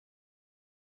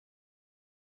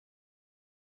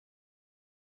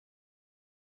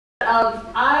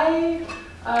I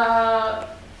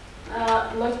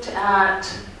looked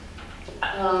at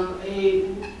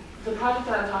the project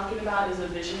that I'm talking about is a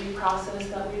visioning process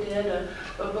that we did.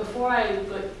 But before I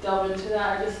delve into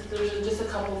that, there's just a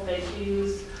couple thank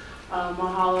yous,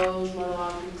 mahalos,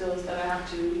 malapitos that I have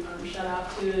to shout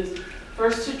out to. Is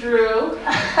first to Drew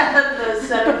at the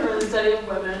Center for the Study of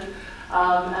Women,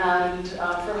 and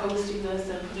for hosting this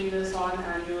and putting this on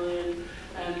annually.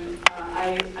 And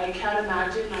I can't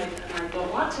imagine, and I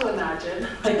don't want to imagine,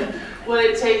 like what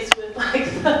it takes with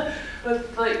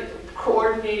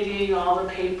coordinating all the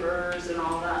papers and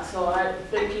all that. So I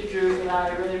thank you, Drew, for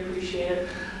that. I really appreciate it.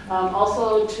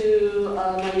 Also to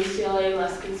my UCLA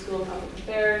Luskin School of Public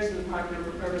Affairs and the Department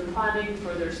of Urban Planning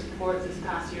for their support this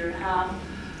past year and a half.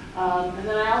 And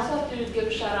then I also have to give a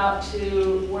shout out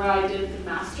to where I did the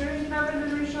Master's in Urban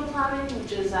and Regional Planning,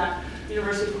 which is at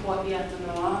University of Hawaii at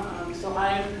Manoa. So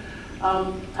I'm,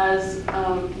 as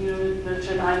you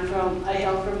mentioned, I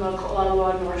hail from the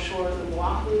Ko'olaloa North Shores of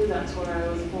Oahu. That's where I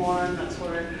was born. That's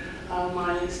where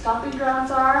my stomping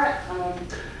grounds are.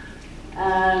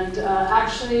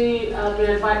 Actually,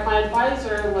 my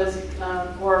advisor was,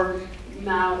 or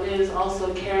now is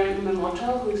also Karen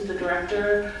Umemoto, who's the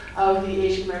director of the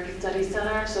Asian American Studies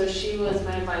Center. So she was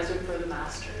my advisor for the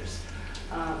master's.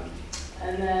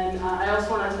 And then I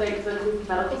also want to thank the Group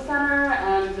Medical Center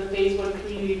and the Phase 1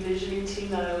 Community Visioning team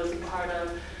that I was a part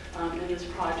of in this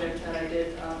project that I did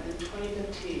in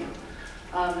 2015.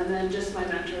 And then just my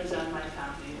mentors and my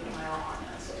family and my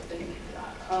ohana, so thank you for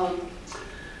that.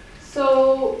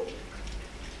 So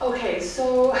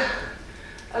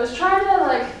I was trying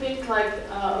to think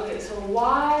okay, so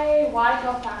why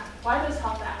does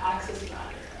health access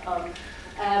matter?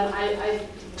 And I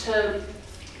to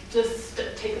just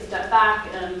take a step back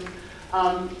and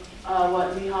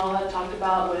what Nihal had talked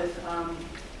about with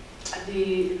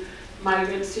the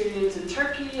migrant students in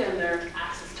Turkey and their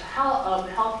access to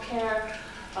health care.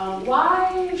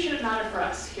 Why should it matter for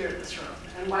us here in this room?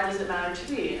 And why does it matter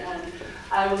to me? And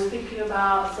I was thinking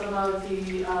about some of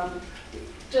the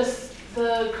just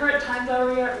the current times that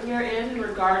we are in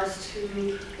regards to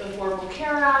the Affordable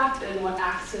Care Act and what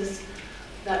access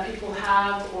that people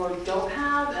have or don't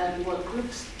have, and what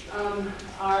groups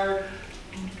are,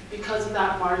 because of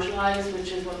that, marginalized,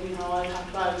 which is what we know I talked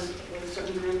about with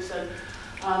certain groups. And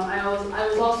I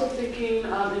was also thinking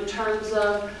in terms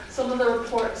of some of the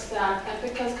reports that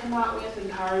EPIC has come out with,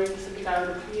 empowering Pacific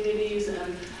Islander communities,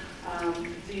 and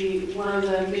one of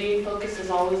the main focus has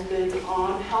always been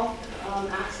on health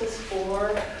access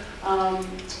for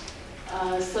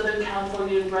Southern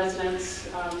California residents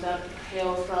that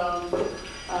hail from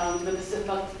the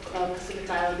Pacific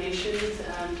Island nations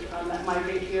and that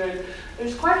migrate here. And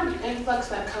there's quite an influx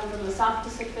that come from the South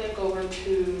Pacific over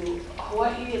to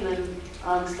Hawaii and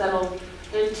then settle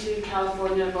into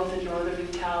California, both in northern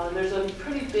and Cal. And there's a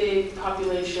pretty big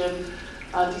population,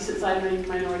 decent-sized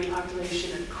minority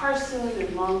population in Carson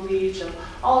and Long Beach, and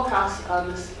all across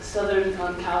Southern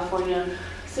California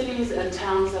cities and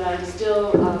towns that I'm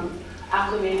still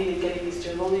acclimating and getting used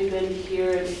to. I've only been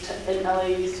here in LA,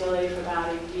 UCLA for about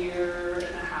a year and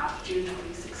a half, June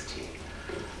 2016.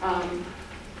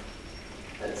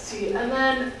 Let's see, and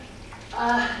then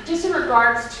just in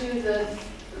regards to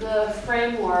the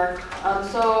framework,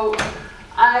 so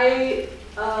I've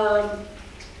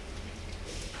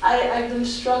been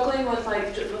struggling with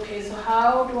okay, so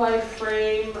how do I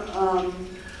frame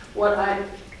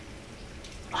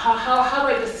how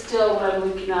do I distill what I'm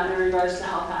looking at in regards to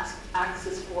health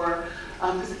access for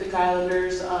Pacific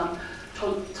Islanders,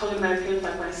 Tongan Americans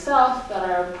like myself that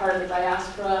are part of the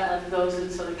diaspora, and those in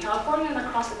Southern California and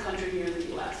across the country here in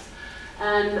the US.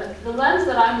 And the lens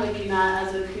that I'm looking at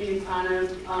as a community planner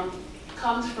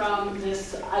comes from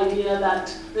this idea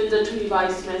that Linda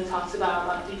Tunibai-Smith talks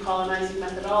about decolonizing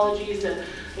methodologies, and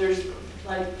there's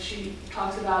she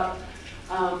talks about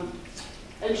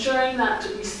ensuring that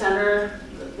we center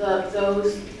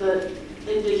the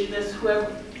indigenous,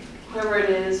 whoever it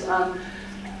is, at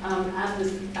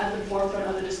the forefront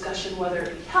of the discussion, whether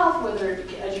it be health, whether it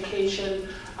be education,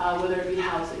 whether it be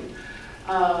housing.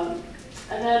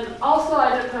 And then also,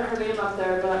 I didn't put her name up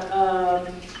there, but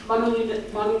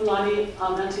Manulani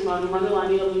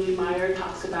Aluli Meyer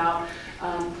talks about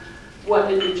what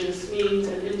indigenous means,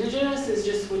 and indigenous is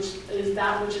just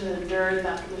that which has endured,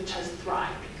 that which has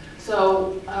thrived.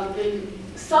 So in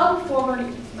some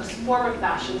form of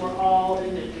fashion, we're all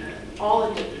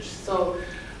indigenous. So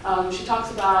she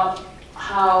talks about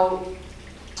how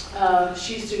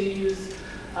she used to use,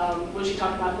 when she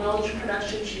talked about knowledge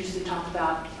production, she used to talk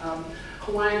about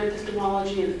Hawaiian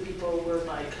epistemology, and people were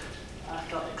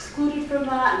felt excluded from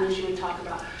that, and then she would talk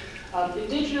about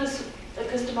indigenous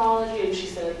epistemology, and she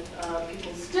said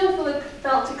people still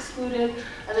felt excluded.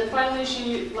 And then finally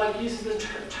she uses the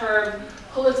term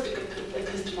holistic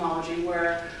epistemology,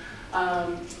 where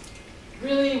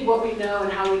really what we know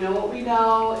and how we know what we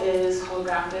know is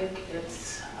holographic.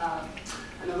 It's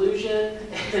an illusion.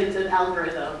 It's an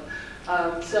algorithm.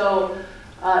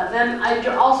 Then I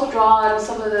also draw on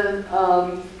some of the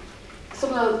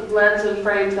lens and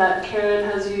frames that Karen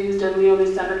has used, and Leonie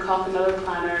Sandercock, another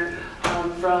planner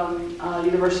from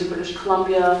University of British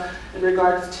Columbia, in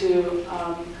regards to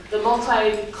the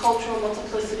multicultural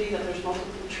multiplicity, that there's multiple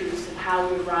truths, and how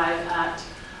we arrive at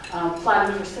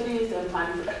planning for cities and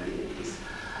planning for communities.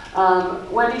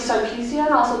 Wendy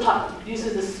Sarkeesian also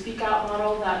uses the speak out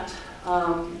model that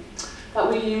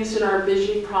we used in our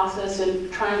visioning process,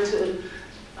 and trying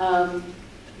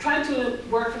to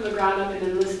work from the ground up and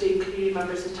enlisting community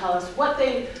members to tell us what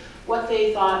they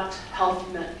thought health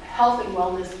and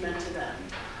wellness meant to them.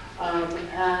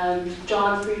 And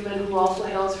John Friedman, who also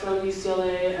hails from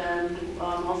UCLA and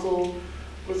also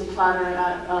was a planner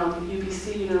at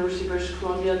UBC, University of British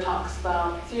Columbia, talks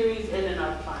about theories in and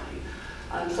of planning.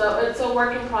 So it's a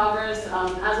work in progress.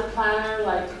 As a planner,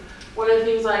 one of the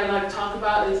things I talk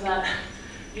about is that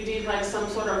you need some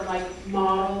sort of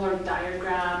model or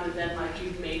diagram, and then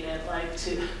you've made it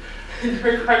to in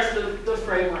regards to the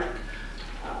framework.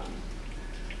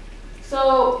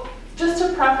 So just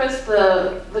to preface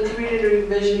the community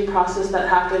revisioning process that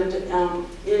happened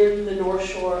in the North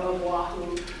Shore of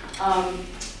Oahu,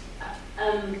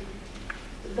 and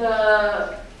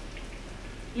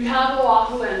you have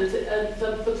Oahu, and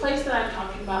the place that I'm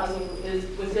talking about is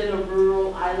within a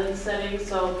rural island setting.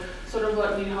 So sort of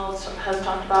what Nihal has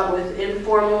talked about with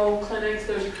informal clinics.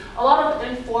 There's a lot of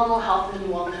informal health and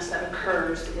wellness that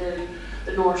occurs in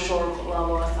the North Shore of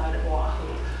Kualoa side of Oahu.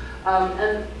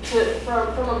 And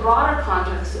from a broader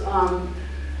context,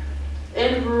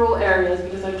 in rural areas,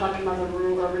 because I'm talking about the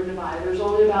rural-urban divide, there's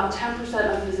only about 10%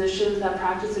 of physicians that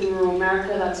practice in rural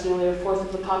America. That's nearly a fourth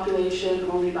of the population.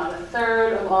 Only about a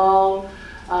third of all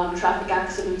traffic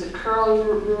accidents occur in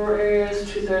rural areas,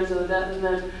 2/3 of the deaths. And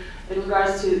then in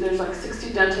regards to, there's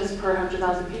 60 dentists per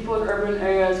 100,000 people in urban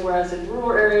areas, whereas in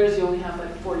rural areas, you only have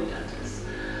 40 dentists.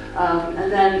 And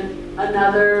then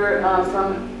another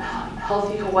from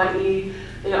Healthy Hawaii,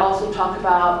 they also talk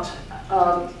about,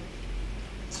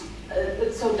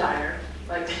 it's so dire,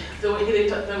 the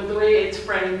way it's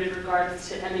framed in regards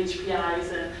to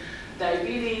NHPIs and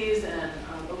diabetes and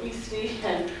obesity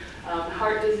and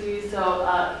heart disease. So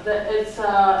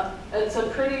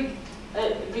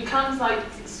it becomes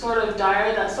sort of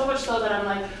dire, that so much so that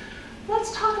I'm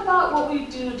let's talk about what we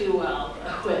do well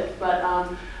with. But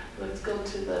let's go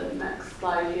to the next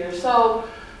slide here. So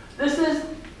this is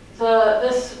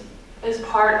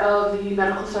part of the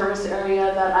medical service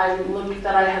area that I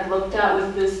had looked at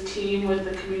with this team with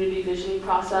the community visioning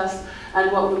process. And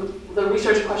the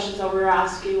research questions that we were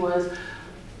asking was,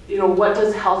 what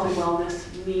does health and wellness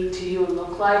mean to you and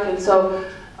look like? And so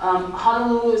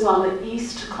Honolulu is on the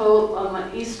east coast, on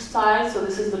the east side. So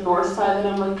this is the north side that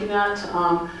I'm looking at,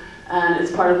 and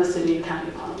it's part of the city and county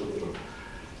of Honolulu.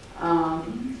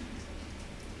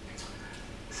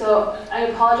 So I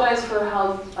apologize for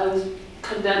how I was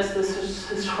condensed this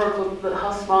historical,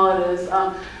 how small it is.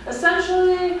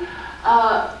 Essentially,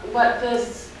 with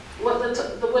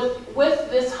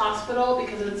this hospital,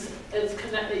 because it's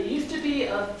connected. It used to be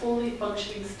a fully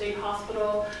functioning state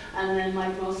hospital, and then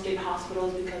most state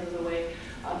hospitals, because of the way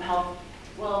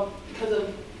because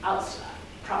of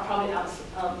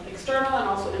external and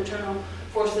also internal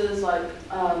forces,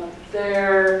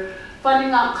 their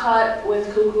funding got cut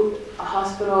with Kuku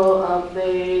Hospital.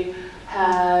 They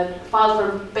had filed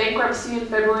for bankruptcy in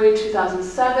February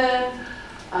 2007.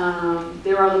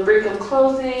 They were on the brink of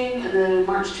closing, and then in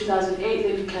March 2008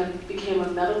 they became a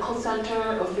medical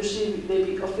center.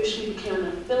 They officially became an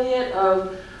affiliate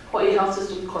of Hawaii Health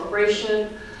System Corporation.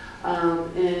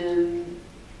 In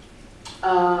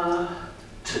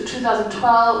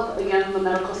 2012, again, the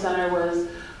medical center was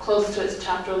close to its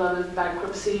Chapter 11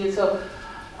 bankruptcy. And so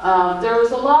there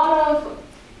was a lot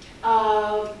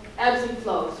of ebbs and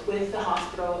flows with the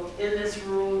hospital in this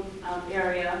rural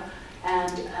area,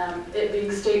 and it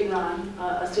being state-run,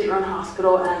 a state-run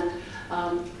hospital, and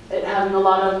it having a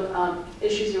lot of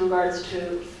issues in regards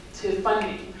to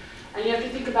funding. And you have to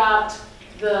think about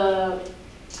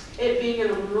it being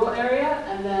in a rural area,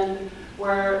 and then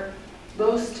where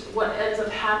what ends up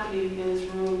happening is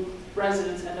rural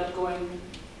residents end up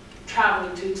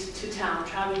traveling to town,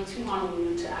 traveling to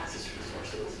Honolulu to access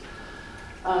resources.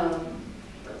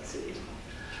 Let's see.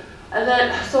 And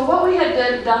then, so what we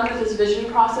had done with this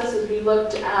visioning process is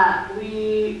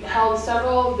we held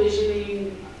several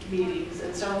visioning meetings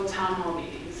and several town hall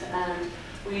meetings. And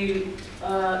we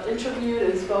interviewed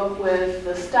and spoke with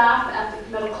the staff at the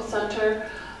medical center.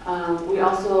 We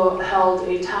also held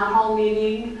a town hall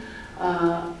meeting.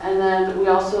 And then we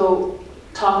also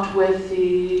talked with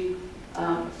the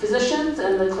physicians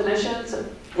and the clinicians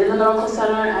in the medical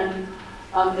center. And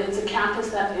it's a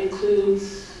campus that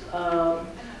includes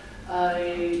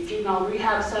a juvenile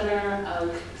rehab center,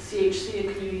 a CHC,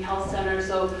 a community health center.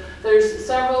 So there's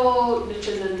several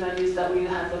niches and venues that we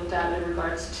had looked at in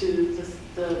regards to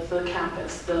the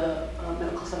campus, the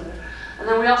medical center. And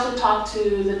then we also talked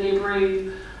to the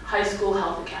neighboring high school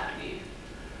health academy.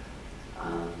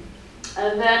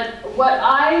 And then what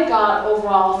I got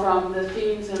overall from the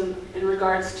themes in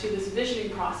regards to this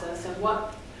visioning process and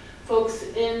what folks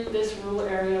in this rural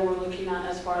area were looking at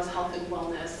as far as health and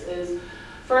wellness is,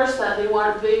 first, that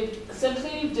they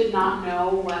simply did not know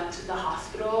what the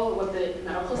hospital, what the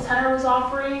medical center was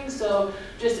offering. So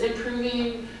just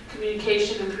improving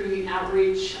communication, improving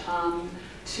outreach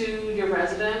to your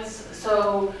residents.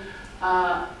 So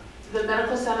the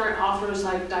medical center offers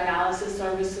like dialysis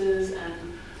services, and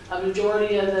a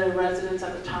majority of the residents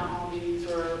at the town hall meetings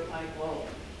were like, well,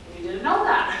 we didn't know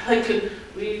that. Like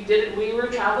we were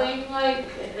traveling like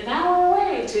an hour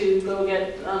away to go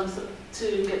get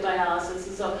dialysis.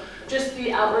 And so just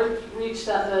the outreach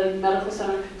that the medical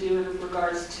center could do in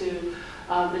regards to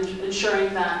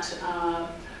ensuring that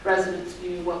residents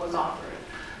knew what was offered.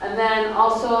 And then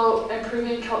also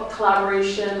improving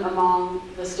collaboration among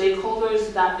the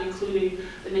stakeholders, that including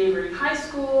the neighboring high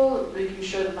school, making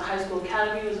sure that the high school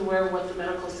academy was aware of what the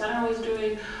medical center was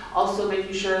doing, also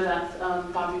making sure that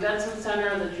Bobby Benson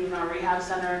Center, the juvenile rehab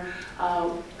center,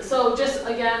 so just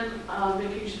again,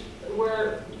 making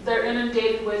sure they're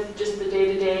inundated with just the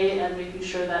day-to-day and making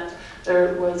sure that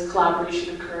there was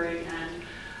collaboration occurring.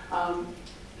 And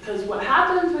because what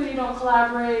happens when you don't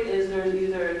collaborate is there's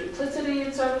either duplicity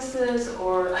in services,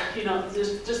 or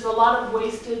there's just a lot of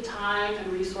wasted time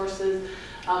and resources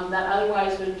that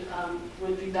otherwise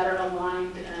would be better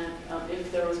aligned and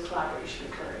if there was collaboration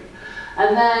occurring.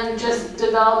 And then just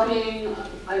developing,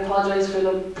 I apologize for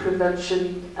the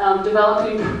prevention,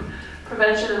 developing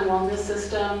prevention and wellness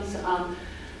systems,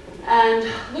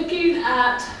 and looking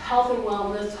at health and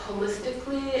wellness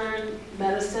holistically.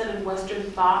 Medicine and Western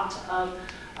thought of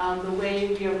the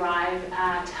way we arrive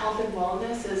at health and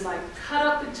wellness is like cut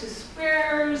up into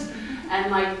squares and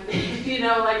like,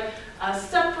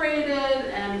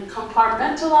 separated and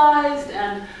compartmentalized.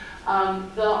 And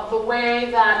the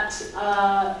way that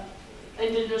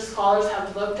Indigenous scholars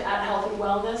have looked at health and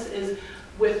wellness is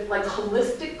with like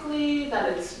holistically, that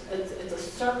it's a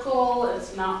circle,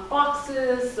 it's not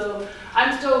boxes. So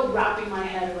I'm still wrapping my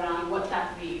head around what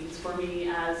that means for me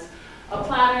as a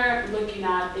planner looking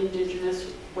at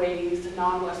Indigenous ways,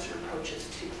 non-Western approaches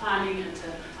to planning and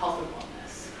to health and wellness.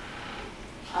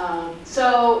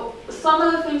 So some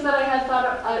of the things that I had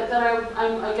thought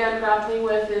I'm again grappling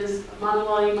with is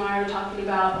Manuel Meyer talking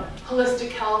about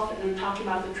holistic health and talking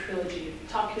about the trilogy,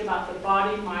 talking about the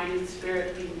body, mind, and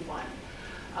spirit being one.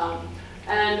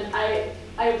 And I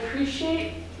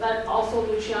appreciate that also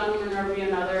Luciano Minervi,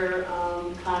 another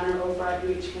planner over at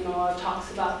UH Manoa, talks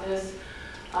about this.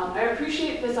 I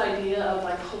appreciate this idea of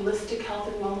like holistic health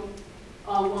and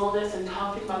wellness and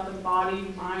talking about the body,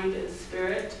 mind, and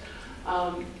spirit,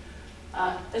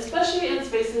 especially in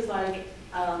spaces like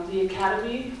the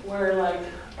academy, where like,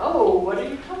 oh, what are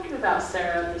you talking about,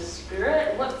 Sarah? The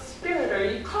spirit? What spirit are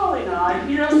you calling on?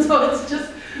 So it's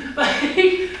just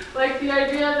like the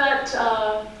idea that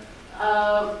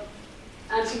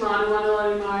Auntie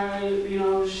Manuela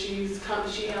Meyer, she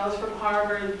hails from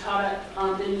Harvard, taught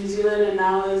at in New Zealand, and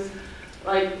now is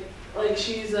like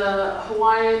she's a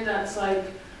Hawaiian that's like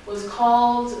was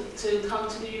called to come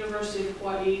to the University of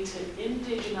Hawaii to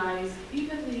indigenize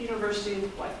even the University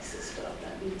of Hawaii system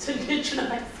that needs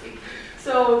indigenizing.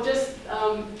 So just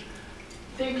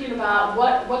thinking about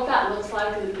what that looks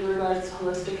like in regards to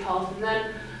holistic health. And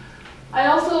then I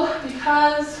also,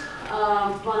 because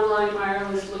Manuel Meyer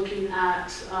was looking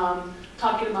at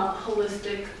talking about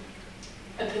holistic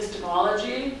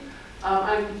epistemology,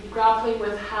 I'm grappling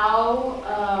with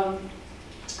how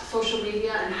social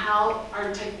media and how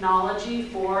our technology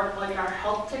for like our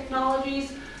health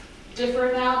technologies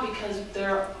differ now, because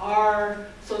there are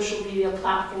social media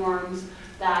platforms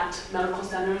that medical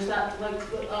centers that like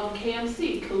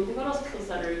KMC, Kaluku Medical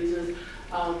Center, uses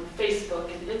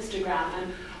Facebook and Instagram,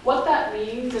 and what that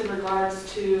means in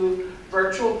regards to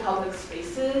virtual public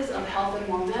spaces of health and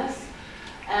wellness.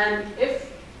 And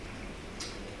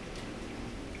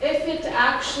if it's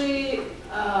actually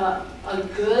a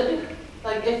good,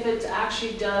 like if it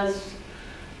actually does,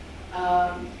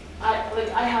 I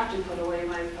have to put away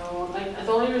my phone. Like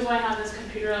the only reason why I have this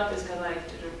computer up is because I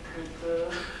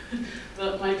didn't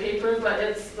print my paper. But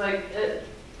it's like,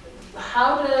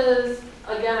 how does,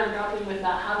 again, I'm grappling with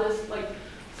that. How does like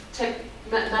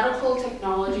medical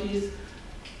technologies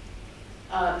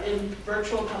in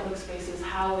virtual public spaces,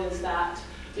 how is that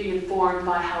being informed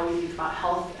by how we think about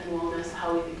health and wellness,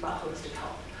 how we think about holistic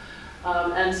health?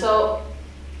 And so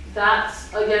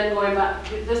that's, again, going back,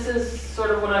 this is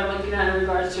sort of what I'm looking at in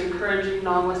regards to encouraging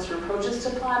non-Western approaches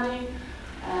to planning.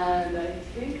 And I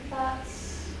think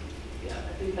that's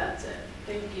it.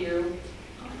 Thank you.